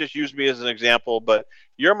 and I don't want to just use me as an example, but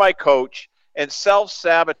you're my coach, and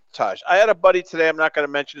self-sabotage. I had a buddy today, I'm not going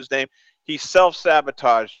to mention his name, he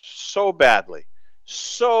self-sabotaged so badly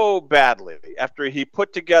after he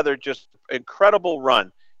put together just incredible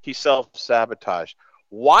run. He self-sabotaged.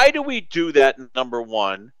 Why do we do that, number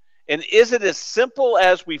one? And is it as simple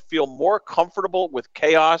as we feel more comfortable with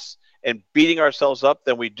chaos and beating ourselves up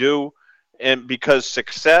than we do, and because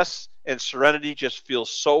success and serenity just feels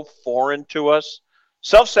so foreign to us?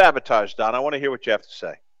 Self-sabotage, Don, I want to hear what you have to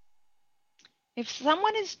say. If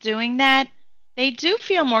someone is doing that, they do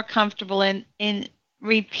feel more comfortable in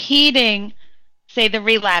repeating, say, the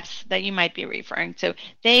relapse that you might be referring to.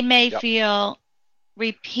 They may feel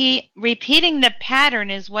repeating the pattern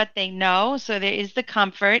is what they know, so there is the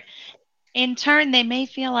comfort. In turn, they may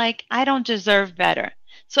feel like, I don't deserve better.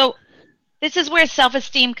 So this is where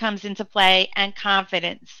self-esteem comes into play and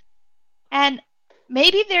confidence. And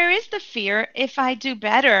maybe there is the fear, if I do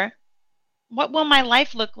better, what will my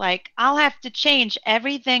life look like? I'll have to change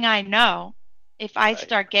everything I know if I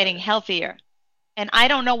start getting healthier. And I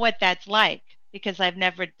don't know what that's like because I've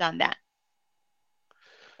never done that.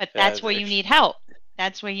 But that's where you need help.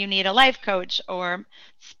 That's where you need a life coach or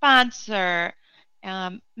sponsor,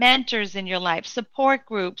 mentors in your life, support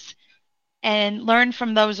groups, and learn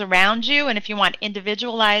from those around you. And if you want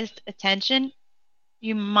individualized attention,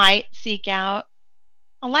 you might seek out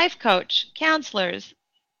a life coach, counselors.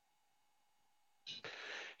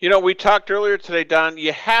 We talked earlier today, Don,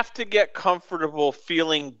 you have to get comfortable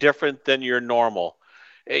feeling different than your normal.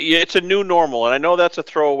 It's a new normal, and I know that's a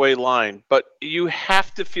throwaway line, but you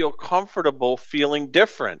have to feel comfortable feeling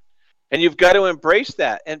different, and you've got to embrace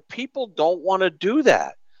that, and people don't want to do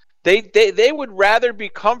that. They would rather be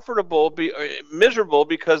comfortable, be miserable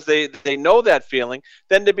because they know that feeling,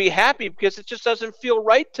 than to be happy because it just doesn't feel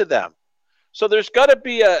right to them. So there's got to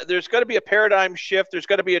be a paradigm shift. There's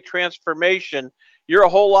got to be a transformation. You're a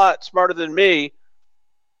whole lot smarter than me.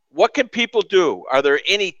 What can people do? Are there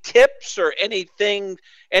any tips or anything,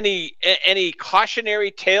 any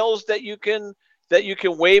cautionary tales that you can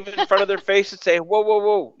wave in front of their face and say, whoa,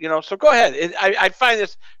 whoa, whoa, so go ahead. I find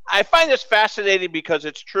this fascinating because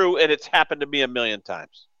it's true and it's happened to me a million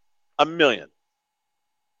times. A million.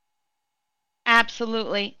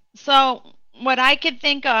 Absolutely. So what I could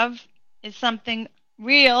think of is something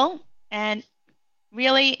real and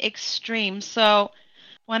really extreme. So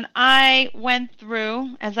when I went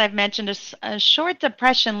through, as I've mentioned, a short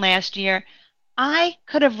depression last year, I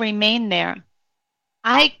could have remained there.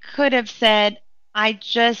 I could have said, I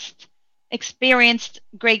just experienced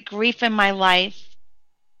great grief in my life.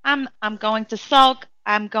 I'm going to sulk.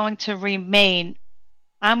 I'm going to remain.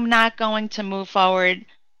 I'm not going to move forward.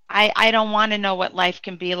 I don't want to know what life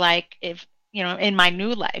can be like if, in my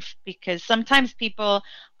new life, because sometimes people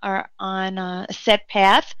are on a set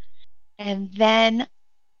path and then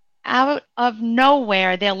out of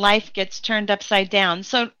nowhere, their life gets turned upside down.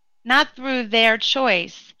 So not through their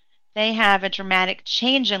choice. They have a dramatic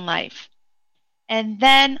change in life. And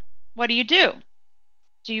then what do?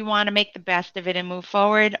 Do you want to make the best of it and move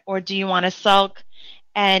forward? Or do you want to sulk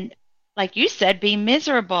and, like you said, be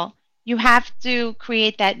miserable? You have to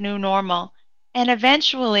create that new normal. And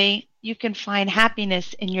eventually you can find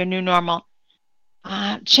happiness in your new normal.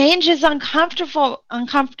 Change is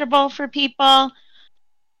uncomfortable for people.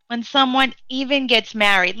 When someone even gets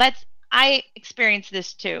married, I experienced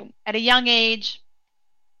this too. At a young age,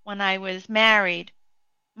 when I was married,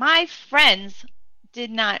 my friends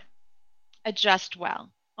did not adjust well,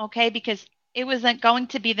 okay? Because it wasn't going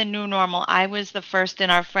to be the new normal. I was the first in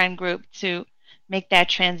our friend group to make that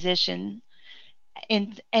transition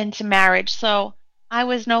into marriage. So I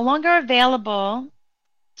was no longer available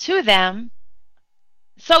to them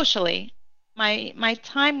socially. My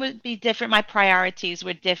time would be different. My priorities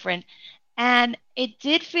were different. And it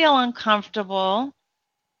did feel uncomfortable.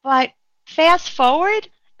 But fast forward,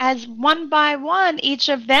 as one by one, each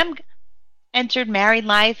of them entered married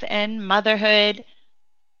life and motherhood,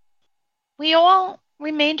 we all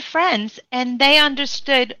remained friends, and they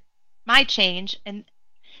understood my change. And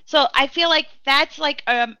so I feel like that's like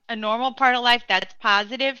a normal part of life. That's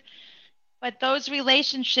positive. But those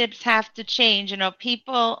relationships have to change.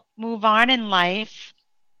 People move on in life,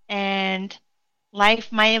 and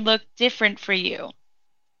life might look different for you.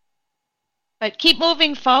 But keep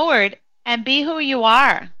moving forward and be who you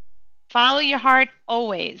are. Follow your heart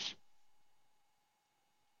always.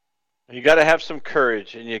 You got to have some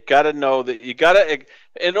courage, and you got to know that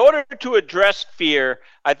in order to address fear,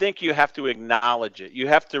 I think you have to acknowledge it. You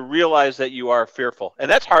have to realize that you are fearful, and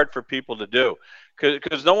that's hard for people to do.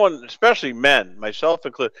 Because no one, especially men, myself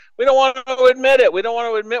included, we don't want to admit it. We don't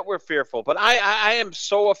want to admit we're fearful. But I am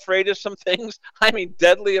so afraid of some things. I mean,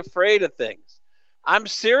 deadly afraid of things. I'm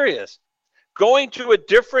serious. Going to a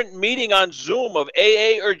different meeting on Zoom of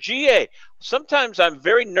AA or GA. Sometimes I'm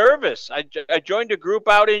very nervous. I joined a group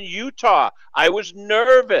out in Utah. I was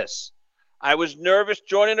nervous. I was nervous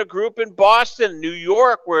joining a group in Boston, New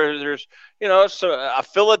York, where there's, a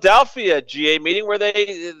Philadelphia GA meeting where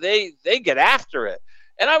they get after it.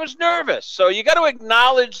 And I was nervous. So you got to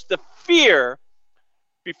acknowledge the fear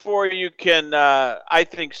before you can, I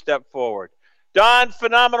think, step forward. Don,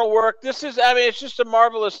 phenomenal work. It's just a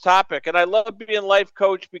marvelous topic. And I love being life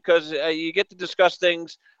coach because you get to discuss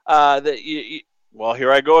things that well,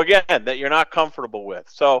 here I go again, that you're not comfortable with.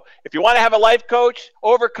 So if you want to have a life coach,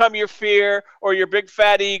 overcome your fear or your big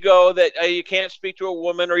fat ego that you can't speak to a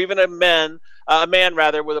woman or even a man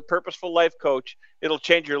with a purposeful life coach, it'll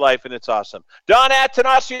change your life, and it's awesome. Dawn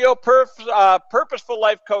Atanasio,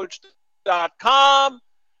 purposeful.com.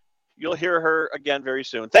 You'll hear her again very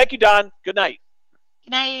soon. Thank you, Don. Good night.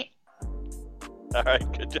 Good night. All right,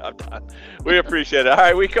 good job, Don. We appreciate it. All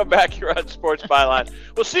right, we come back here on Sports Byline.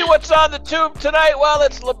 We'll see what's on the tube tonight. Well,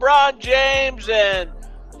 it's LeBron James and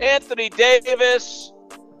Anthony Davis.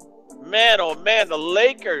 Man, oh man, the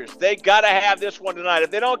Lakers, they got to have this one tonight.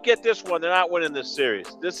 If they don't get this one, they're not winning this series.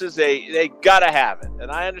 They got to have it.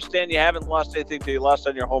 And I understand you haven't lost anything till you lost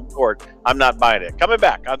on your home court. I'm not buying it. Coming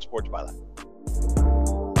back on Sports Byline.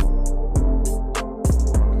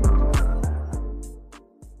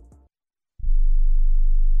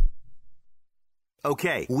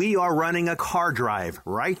 Okay, we are running a car drive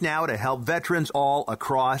right now to help veterans all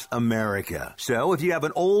across America. So if you have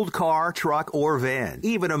an old car, truck, or van,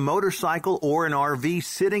 even a motorcycle or an RV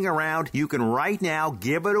sitting around, you can right now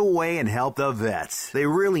give it away and help the vets. They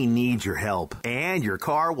really need your help. And your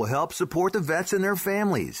car will help support the vets and their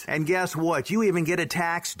families. And guess what? You even get a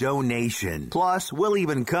tax donation. Plus, we'll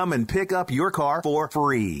even come and pick up your car for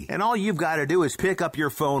free. And all you've got to do is pick up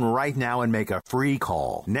your phone right now and make a free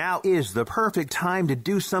call. Now is the perfect time to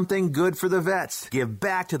do something good for the vets. Give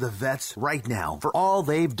back to the vets right now for all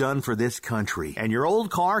they've done for this country. And your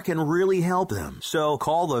old car can really help them. So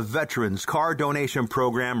call the Veterans Car Donation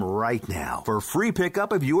Program right now for free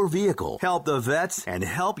pickup of your vehicle. Help the vets and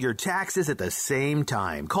help your taxes at the same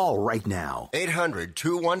time. Call right now.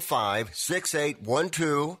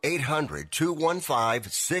 800-215-6812.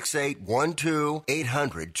 800-215-6812.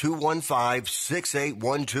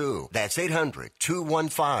 800-215-6812. That's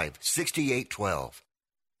 800-215-6812.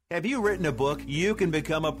 Have you written a book? You can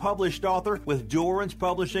become a published author with Dorrance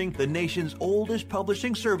Publishing, the nation's oldest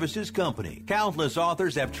publishing services company. Countless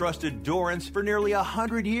authors have trusted Dorrance for nearly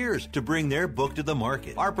 100 years to bring their book to the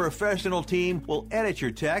market. Our professional team will edit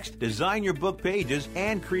your text, design your book pages,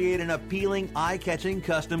 and create an appealing, eye-catching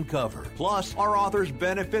custom cover. Plus, our authors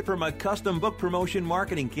benefit from a custom book promotion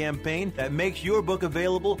marketing campaign that makes your book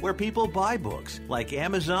available where people buy books, like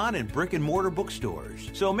Amazon and brick-and-mortar bookstores.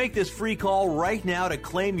 So make this free call right now to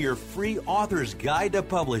claim your free author's guide to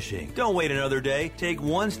publishing. Don't wait another day. Take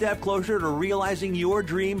one step closer to realizing your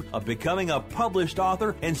dream of becoming a published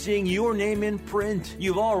author and seeing your name in print.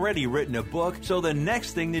 You've already written a book, so the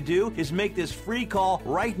next thing to do is make this free call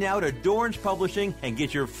right now to Dorrance Publishing and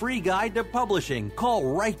get your free guide to publishing.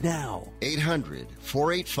 Call right now.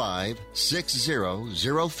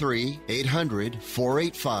 800-485-6003.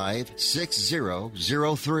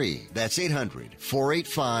 800-485-6003. That's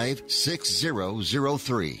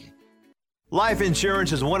 800-485-6003. Life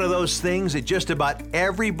insurance is one of those things that just about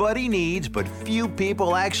everybody needs, but few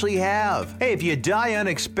people actually have. Hey, if you die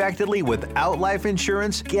unexpectedly without life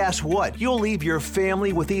insurance, guess what? You'll leave your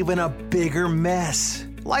family with even a bigger mess.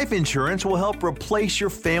 Life insurance will help replace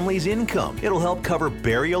your family's income. It'll help cover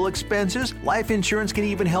burial expenses. Life insurance can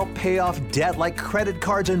even help pay off debt like credit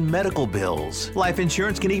cards and medical bills. Life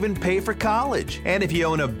insurance can even pay for college. And if you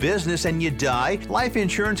own a business and you die, life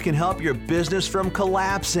insurance can help your business from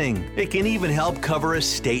collapsing. It can even help cover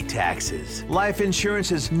estate taxes. Life insurance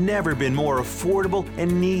has never been more affordable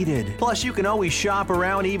and needed. Plus, you can always shop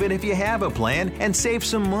around even if you have a plan and save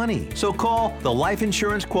some money. So call the Life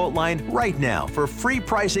Insurance Quote Line right now for free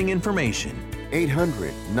pricing information.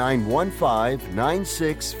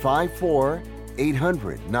 800-915-9654.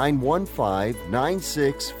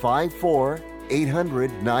 800-915-9654.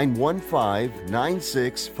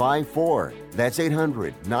 800-915-9654. That's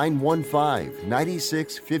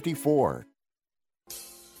 800-915-9654.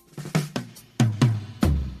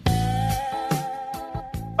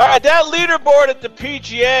 All right, that leaderboard at the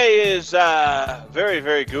PGA is very,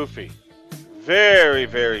 very goofy. Very,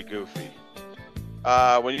 very goofy.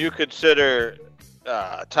 When you consider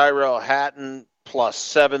Tyrell Hatton plus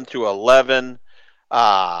 7 through 11,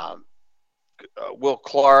 Wendell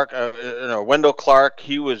Clark, Wyndham Clark,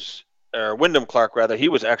 he was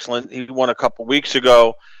excellent. He won a couple weeks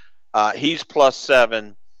ago. He's plus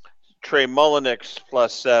 7. Trey Mullenix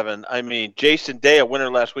plus 7. I mean, Jason Day, a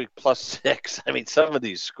winner last week, plus 6. I mean, some of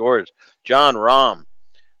these scores. John Rahm,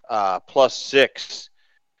 plus 6.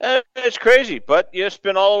 It's crazy, but you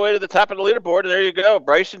spin all the way to the top of the leaderboard, and there you go.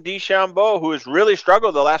 Bryson DeChambeau, who has really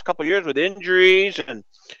struggled the last couple of years with injuries and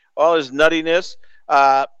all his nuttiness,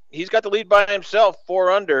 he's got the lead by himself, 4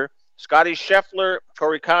 under. Scotty Scheffler,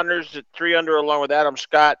 Corey Connors at 3 under, along with Adam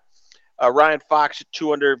Scott. Ryan Fox at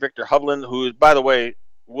 2 under. Victor Hovland, who, by the way,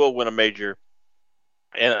 will win a major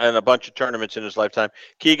and a bunch of tournaments in his lifetime.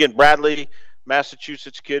 Keegan Bradley,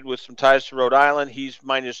 Massachusetts kid with some ties to Rhode Island. He's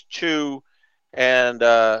minus 2. And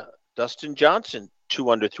Dustin Johnson, 2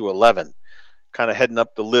 under through 11, kind of heading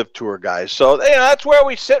up the Live Tour, guys. So that's where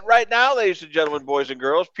we sit right now, ladies and gentlemen, boys and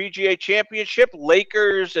girls. PGA Championship,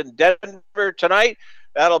 Lakers and Denver tonight.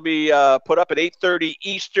 That'll be put up at 8:30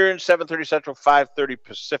 Eastern, 7:30 Central, 5:30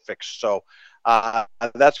 Pacific. So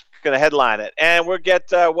that's going to headline it. And we'll get,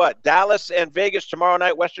 Dallas and Vegas tomorrow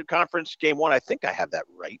night, Western Conference, Game 1. I think I have that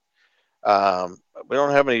right. We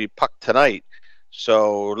don't have any puck tonight.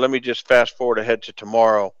 So let me just fast forward ahead to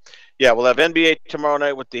tomorrow. Yeah, we'll have NBA tomorrow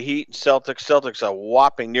night with the Heat and Celtics. Celtics a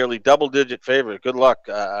whopping nearly double-digit favorite. Good luck.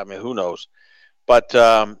 Who knows? But,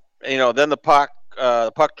 then the puck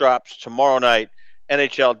drops tomorrow night.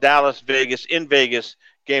 NHL, Dallas, Vegas, in Vegas,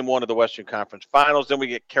 Game 1 of the Western Conference Finals. Then we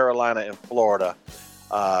get Carolina and Florida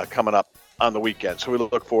coming up on the weekend. So we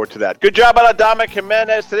look forward to that. Good job on Dominic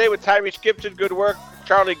Jimenez today with Tyrese Gibson. Good work.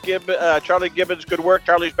 Charlie Gibbons, good work.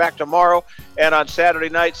 Charlie's back tomorrow. And on Saturday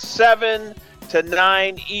night, 7 to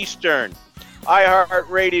 9 Eastern.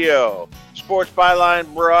 iHeartRadio, Sports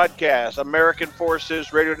Byline broadcast, American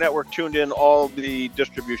Forces Radio Network tuned in, all the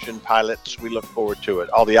distribution pilots. We look forward to it.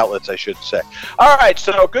 All the outlets, I should say. All right,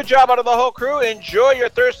 so good job out of the whole crew. Enjoy your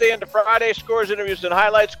Thursday into Friday. Scores, interviews, and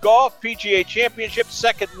highlights. Golf, PGA Championship,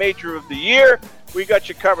 second major of the year. We got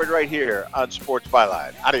you covered right here on Sports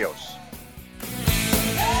Byline. Adios.